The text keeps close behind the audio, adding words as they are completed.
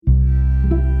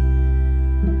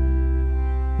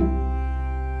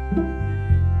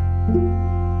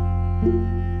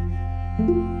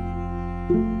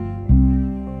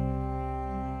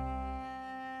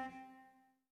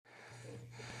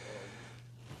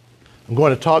I'm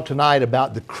going to talk tonight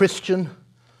about the Christian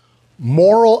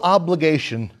moral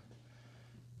obligation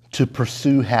to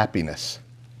pursue happiness.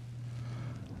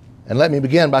 And let me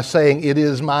begin by saying it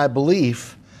is my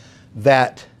belief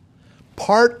that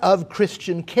part of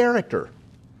Christian character,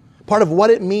 part of what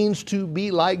it means to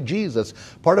be like Jesus,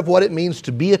 part of what it means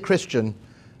to be a Christian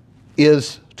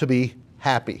is to be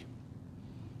happy.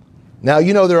 Now,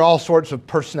 you know there are all sorts of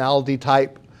personality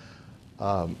type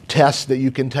tests that you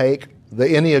can take. The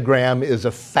Enneagram is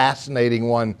a fascinating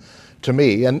one to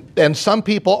me. And some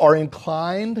people are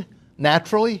inclined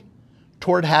naturally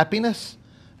toward happiness.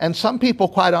 And some people,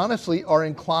 quite honestly, are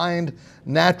inclined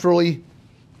naturally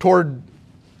toward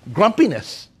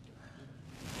grumpiness.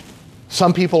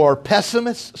 Some people are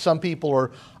pessimists. Some people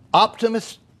are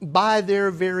optimists by their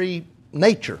very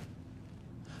nature.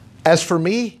 As for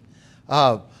me,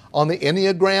 on the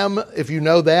Enneagram, if you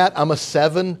know that, I'm a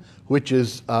 7, which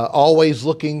is always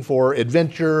looking for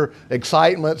adventure,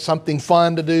 excitement, something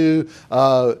fun to do,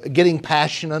 getting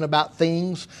passionate about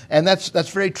things. And that's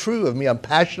very true of me. I'm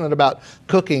passionate about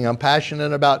cooking. I'm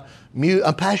passionate about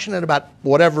I'm passionate about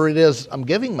whatever it is I'm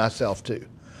giving myself to.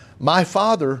 My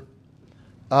father,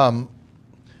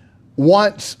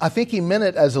 once, I think he meant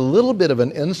it as a little bit of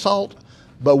an insult,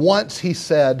 but once he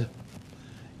said,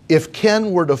 if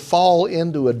Ken were to fall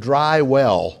into a dry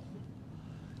well,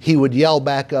 he would yell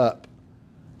back up,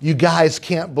 "You guys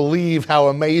can't believe how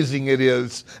amazing it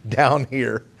is down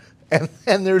here." And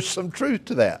there's some truth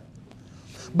to that.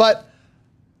 But,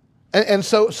 and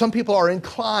so some people are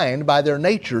inclined by their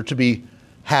nature to be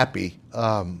happy.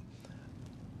 But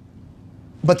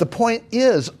the point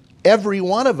is, every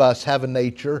one of us have a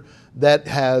nature that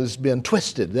has been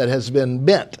twisted, that has been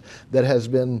bent, that has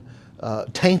been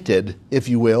tainted, if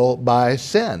you will, by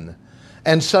sin.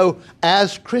 And so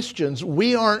as Christians,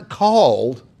 we aren't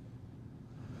called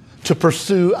to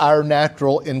pursue our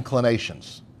natural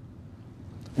inclinations.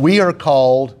 We are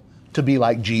called to be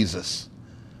like Jesus.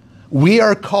 We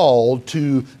are called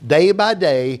to, day by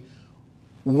day,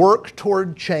 work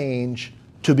toward change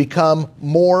to become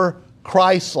more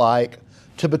Christ-like,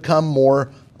 to become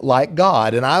more like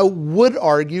God. And I would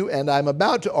argue, and I'm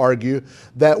about to argue,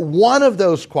 that one of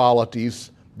those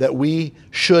qualities that we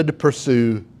should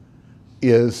pursue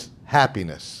is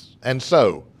happiness. And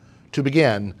so, to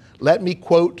begin, let me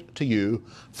quote to you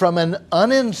from an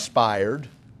uninspired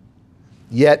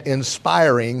yet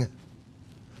inspiring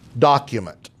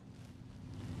document,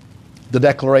 the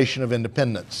Declaration of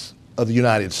Independence of the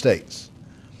United States.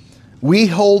 We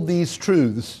hold these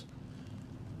truths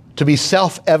to be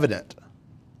self-evident,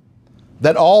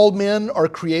 that all men are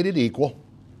created equal,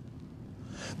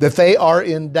 that they are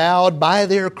endowed by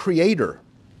their Creator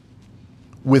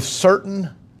with certain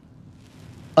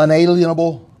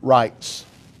unalienable rights,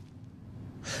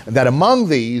 and that among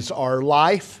these are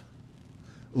life,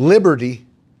 liberty,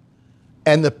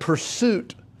 and the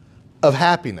pursuit of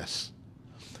happiness.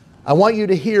 I want you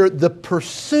to hear the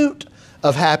pursuit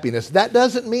of happiness. That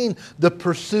doesn't mean the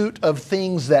pursuit of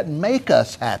things that make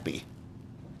us happy.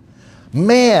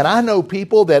 Man, I know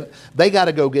people that they got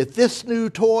to go get this new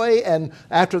toy, and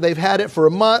after they've had it for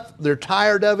a month, they're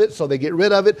tired of it, so they get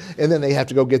rid of it, and then they have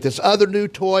to go get this other new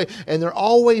toy, and they're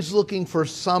always looking for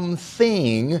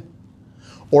something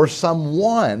or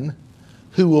someone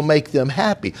who will make them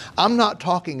happy. I'm not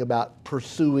talking about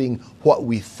pursuing what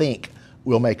we think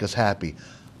will make us happy.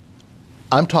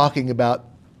 I'm talking about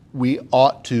we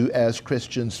ought to, as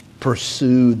Christians,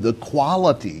 pursue the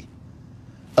quality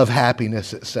of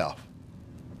happiness itself.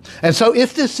 And so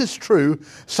if this is true,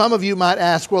 some of you might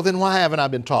ask, well, then why haven't I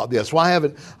been taught this? Why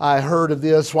haven't I heard of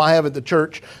this? Why haven't the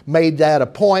church made that a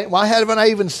point? Why haven't I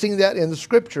even seen that in the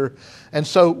Scripture? And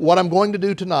so what I'm going to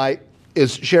do tonight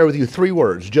is share with you 3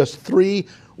 words, just 3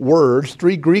 words,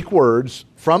 3 Greek words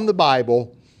from the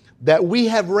Bible that we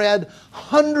have read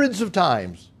hundreds of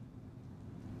times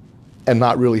and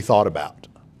not really thought about.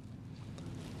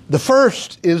 The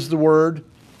first is the word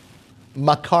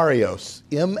Makarios,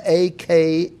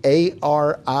 M-A-K-A-R-I-O-S,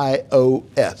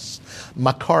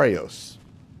 Makarios.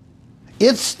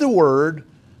 It's the word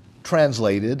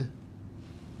translated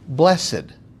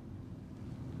blessed.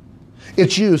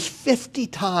 It's used 50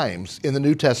 times in the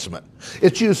New Testament.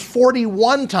 It's used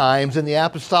 41 times in the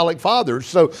Apostolic Fathers.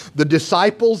 So the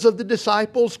disciples of the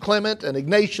disciples, Clement and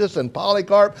Ignatius and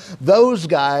Polycarp, those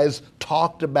guys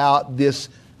talked about this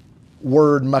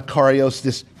word Makarios,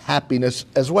 this happiness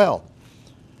as well.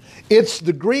 It's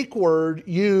the Greek word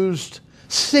used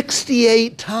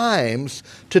 68 times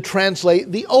to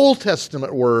translate the Old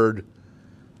Testament word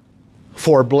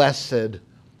for blessed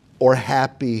or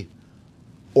happy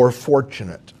or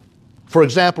fortunate. For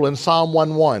example, in Psalm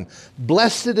 1:1,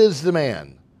 blessed is the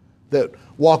man that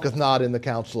walketh not in the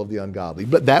counsel of the ungodly.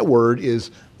 But that word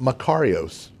is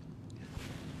makarios.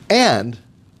 And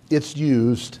it's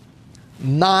used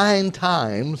 9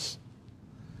 times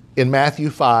in Matthew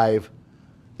 5,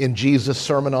 in Jesus'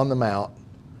 Sermon on the Mount,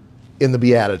 in the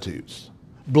Beatitudes.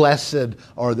 Blessed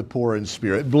are the poor in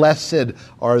spirit. Blessed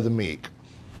are the meek.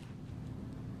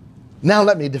 Now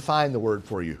let me define the word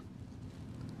for you.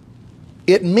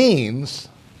 It means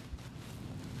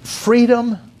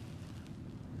freedom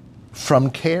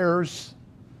from cares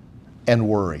and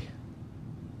worry.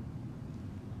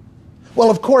 Well,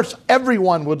 of course,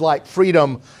 everyone would like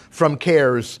freedom from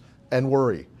cares and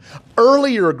worry.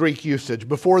 Earlier Greek usage,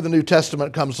 before the New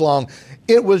Testament comes along,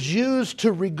 it was used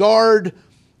in regard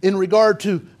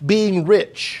to being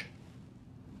rich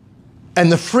and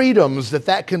the freedoms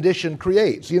that condition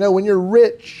creates. You know, when you're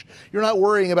rich, you're not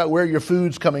worrying about where your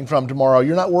food's coming from tomorrow.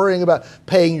 You're not worrying about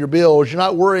paying your bills. You're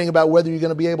not worrying about whether you're going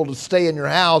to be able to stay in your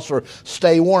house or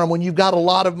stay warm. When you've got a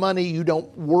lot of money, you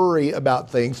don't worry about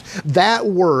things. That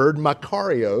word,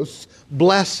 makarios,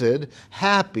 blessed,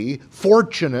 happy,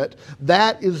 fortunate,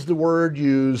 that is the word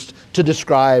used to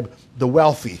describe the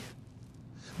wealthy.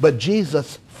 But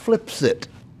Jesus flips it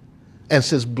and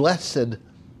says, blessed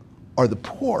are the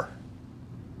poor.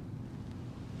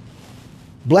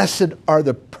 Blessed are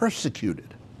the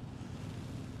persecuted.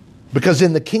 Because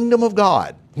in the kingdom of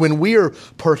God, when we are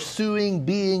pursuing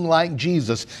being like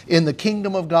Jesus, in the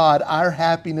kingdom of God, our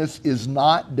happiness is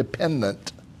not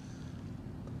dependent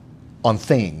on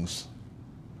things.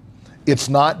 It's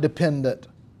not dependent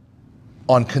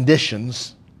on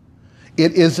conditions.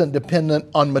 It isn't dependent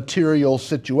on material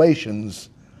situations.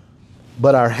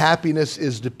 But our happiness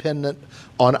is dependent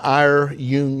on our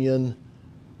union,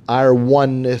 our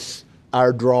oneness,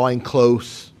 our drawing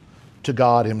close to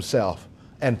God Himself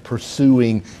and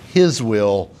pursuing His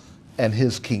will and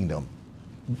His kingdom.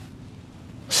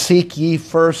 Seek ye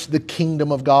first the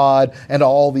kingdom of God, and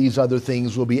all these other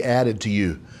things will be added to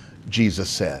you, Jesus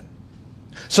said.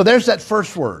 So there's that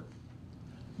first word.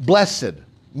 Blessed,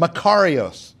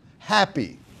 makarios,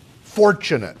 happy,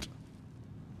 fortunate.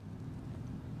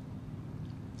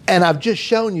 And I've just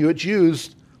shown you it's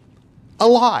used a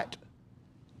lot.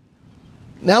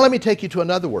 Now let me take you to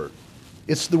another word.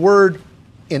 It's the word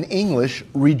in English,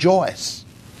 rejoice.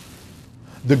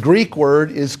 The Greek word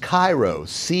is chairo,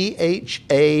 C-H-A-I-R-O.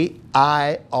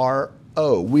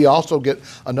 We also get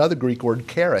another Greek word,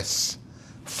 charis,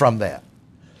 from that.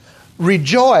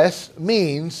 Rejoice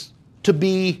means to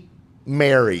be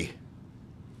merry.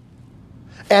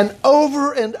 And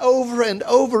over and over and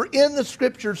over in the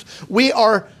Scriptures, we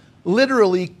are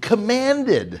literally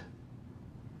commanded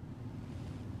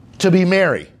to be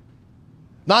merry.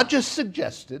 Not just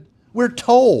suggested, we're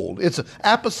told. It's an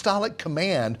apostolic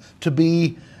command to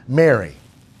be merry.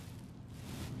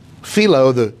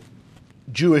 Philo, the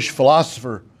Jewish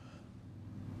philosopher,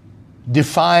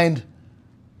 defined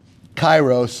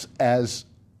kairos as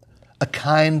a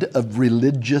kind of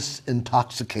religious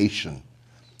intoxication.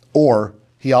 Or,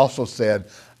 he also said,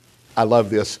 I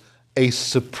love this, a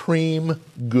supreme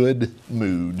good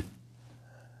mood.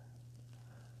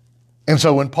 And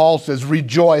so when Paul says,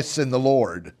 rejoice in the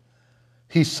Lord,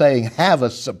 he's saying, have a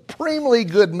supremely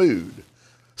good mood.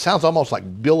 Sounds almost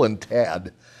like Bill and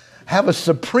Ted. Have a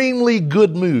supremely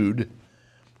good mood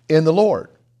in the Lord.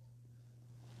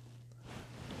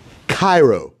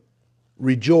 Chairo,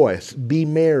 rejoice, be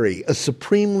merry, a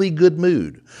supremely good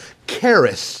mood.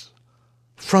 Charis,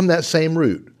 from that same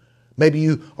root. Maybe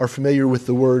you are familiar with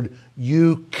the word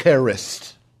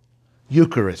Eucharist.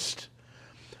 Eucharist.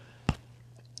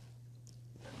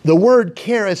 The word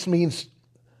charis means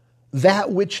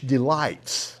that which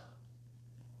delights,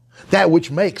 that which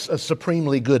makes a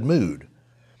supremely good mood.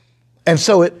 And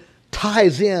so it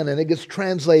ties in and it gets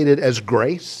translated as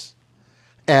grace,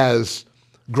 as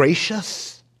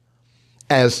gracious,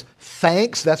 as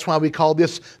thanks. That's why we call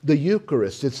this the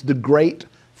Eucharist. It's the great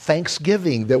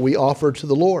thanksgiving that we offer to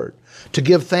the Lord. To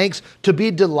give thanks, to be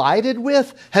delighted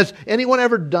with. Has anyone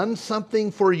ever done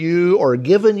something for you or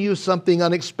given you something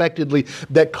unexpectedly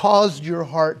that caused your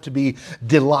heart to be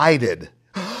delighted?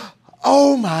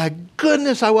 Oh my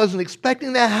goodness, I wasn't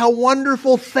expecting that. How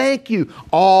wonderful, thank you.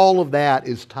 All of that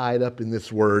is tied up in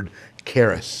this word,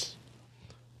 charis.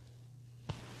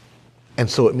 And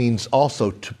so it means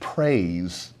also to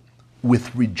praise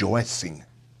with rejoicing,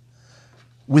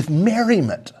 with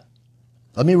merriment.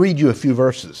 Let me read you a few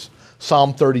verses.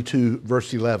 Psalm 32,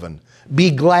 verse 11.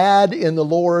 Be glad in the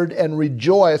Lord and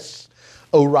rejoice,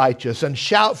 O righteous, and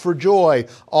shout for joy,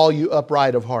 all you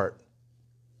upright of heart.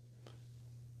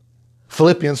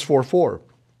 Philippians 4:4.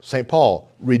 St. Paul,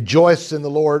 rejoice in the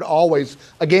Lord always.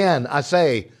 Again, I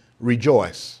say,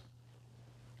 rejoice.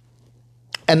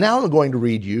 And now I'm going to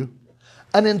read you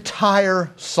an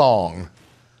entire song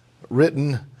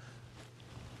written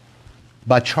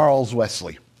by Charles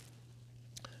Wesley.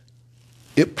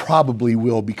 It probably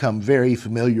will become very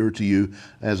familiar to you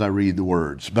as I read the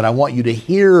words. But I want you to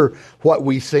hear what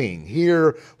we sing.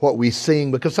 Hear what we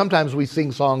sing, because sometimes we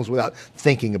sing songs without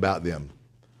thinking about them.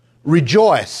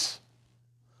 Rejoice,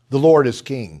 the Lord is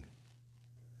King.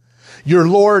 Your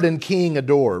Lord and King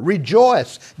adore.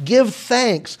 Rejoice, give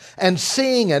thanks, and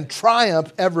sing and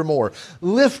triumph evermore.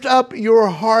 Lift up your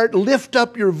heart, lift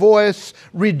up your voice.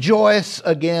 Rejoice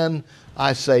again,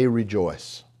 I say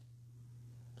rejoice.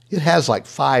 It has like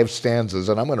 5 stanzas,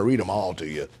 and I'm going to read them all to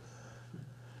you.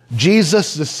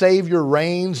 Jesus, the Savior,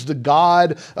 reigns, the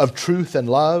God of truth and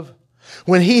love.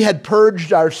 When he had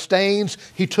purged our stains,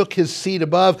 he took his seat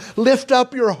above. Lift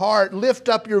up your heart, lift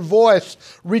up your voice,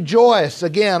 rejoice.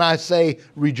 Again, I say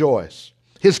rejoice.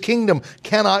 His kingdom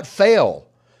cannot fail.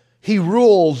 He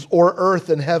rules o'er earth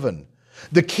and heaven.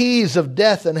 The keys of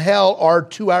death and hell are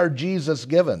to our Jesus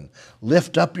given.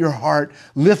 Lift up your heart,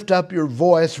 lift up your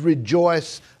voice,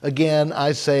 rejoice. Again,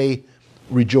 I say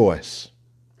rejoice.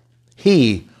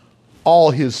 He,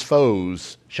 all his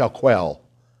foes shall quell,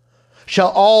 shall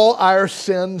all our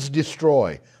sins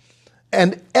destroy,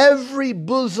 and every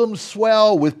bosom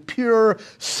swell with pure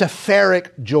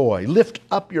Sephiroth joy. Lift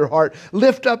up your heart,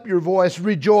 lift up your voice,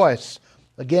 rejoice.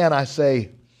 Again, I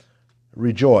say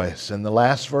rejoice. And the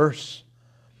last verse,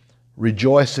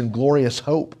 rejoice in glorious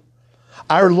hope.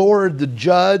 Our Lord, the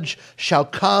judge, shall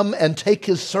come and take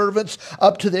his servants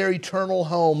up to their eternal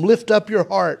home. Lift up your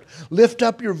heart, lift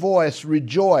up your voice,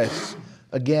 rejoice.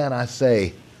 Again, I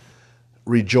say,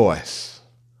 rejoice.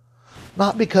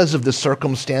 Not because of the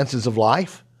circumstances of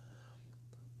life,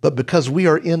 but because we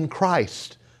are in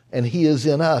Christ and he is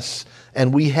in us,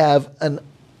 and we have an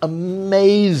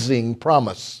amazing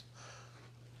promise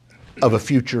of a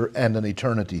future and an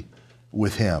eternity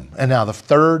with him. And now the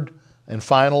third and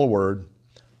final word,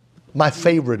 my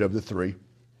favorite of the 3,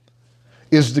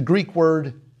 is the Greek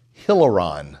word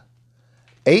hilaron.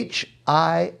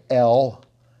 Hilaron.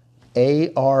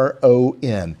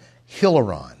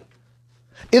 Hilaron.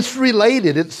 It's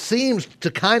related. It seems to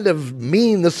kind of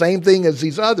mean the same thing as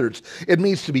these others. It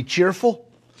means to be cheerful,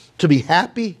 to be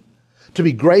happy, to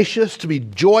be gracious, to be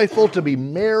joyful, to be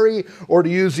merry, or to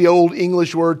use the old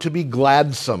English word, to be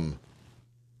gladsome.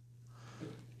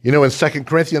 You know, in 2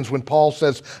 Corinthians, when Paul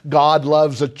says God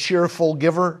loves a cheerful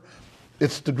giver,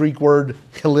 it's the Greek word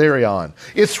hilarion.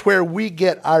 It's where we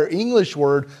get our English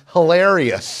word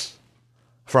hilarious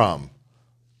from.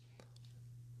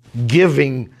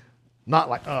 Giving, not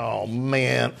like, oh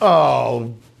man,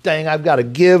 oh dang, I've got to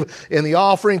give in the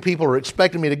offering. People are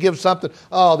expecting me to give something.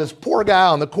 Oh, this poor guy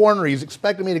on the corner, he's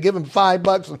expecting me to give him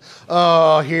 $5. And,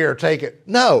 oh, here, take it.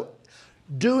 No.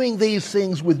 Doing these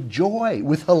things with joy,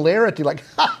 with hilarity, like,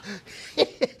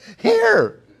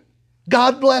 here,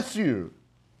 God bless you.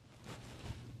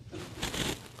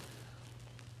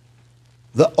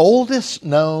 The oldest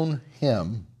known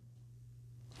hymn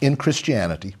in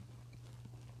Christianity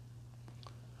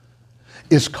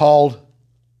is called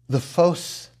the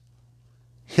Phos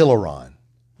Hilaron,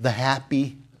 the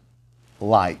happy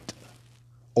light,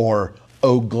 or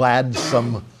O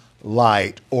gladsome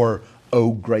light, or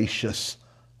O gracious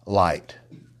light.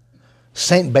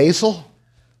 Saint Basil,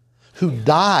 who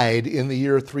died in the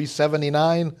year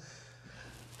 379,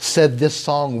 said this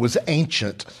song was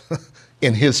ancient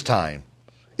in his time.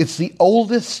 It's the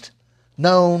oldest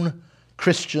known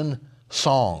Christian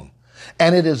song.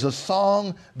 And it is a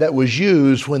song that was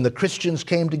used when the Christians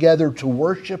came together to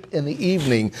worship in the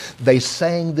evening. They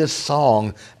sang this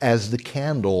song as the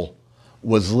candle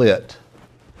was lit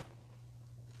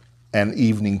and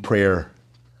evening prayer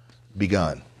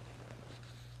begun.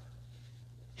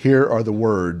 Here are the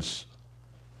words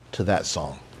to that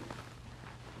song.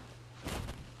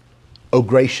 O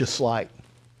gracious light,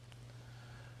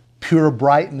 pure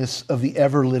brightness of the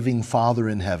ever-living Father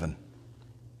in heaven,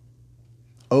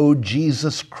 O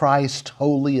Jesus Christ,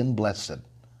 holy and blessed,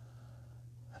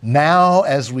 now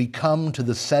as we come to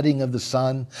the setting of the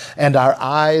sun and our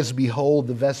eyes behold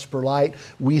the vesper light,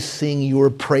 we sing your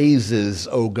praises,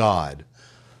 O God,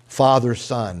 Father,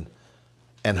 Son,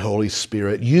 and Holy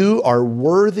Spirit. You are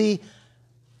worthy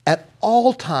at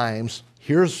all times.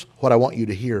 Here's what I want you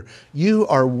to hear. You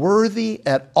are worthy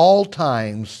at all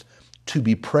times to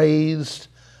be praised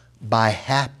by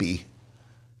happy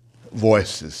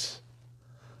voices.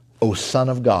 O Son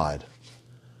of God,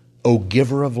 O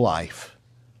Giver of life,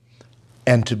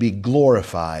 and to be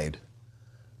glorified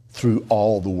through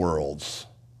all the worlds.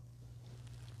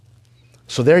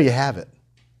 So there you have it.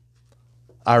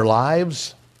 Our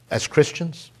lives as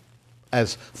Christians,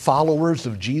 as followers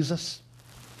of Jesus,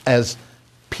 as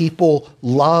people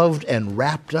loved and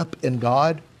wrapped up in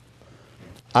God,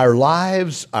 our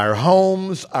lives, our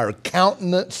homes, our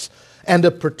countenance, and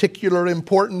of particular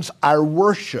importance, our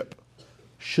worship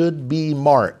should be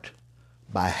marked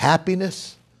by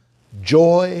happiness,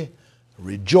 joy,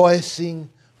 rejoicing,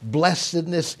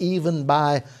 blessedness, even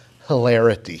by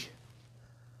hilarity.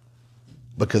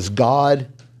 Because God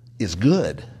is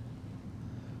good,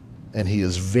 and He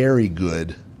is very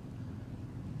good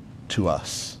to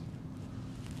us.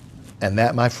 And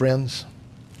that, my friends,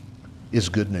 is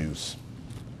good news.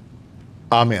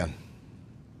 Amen.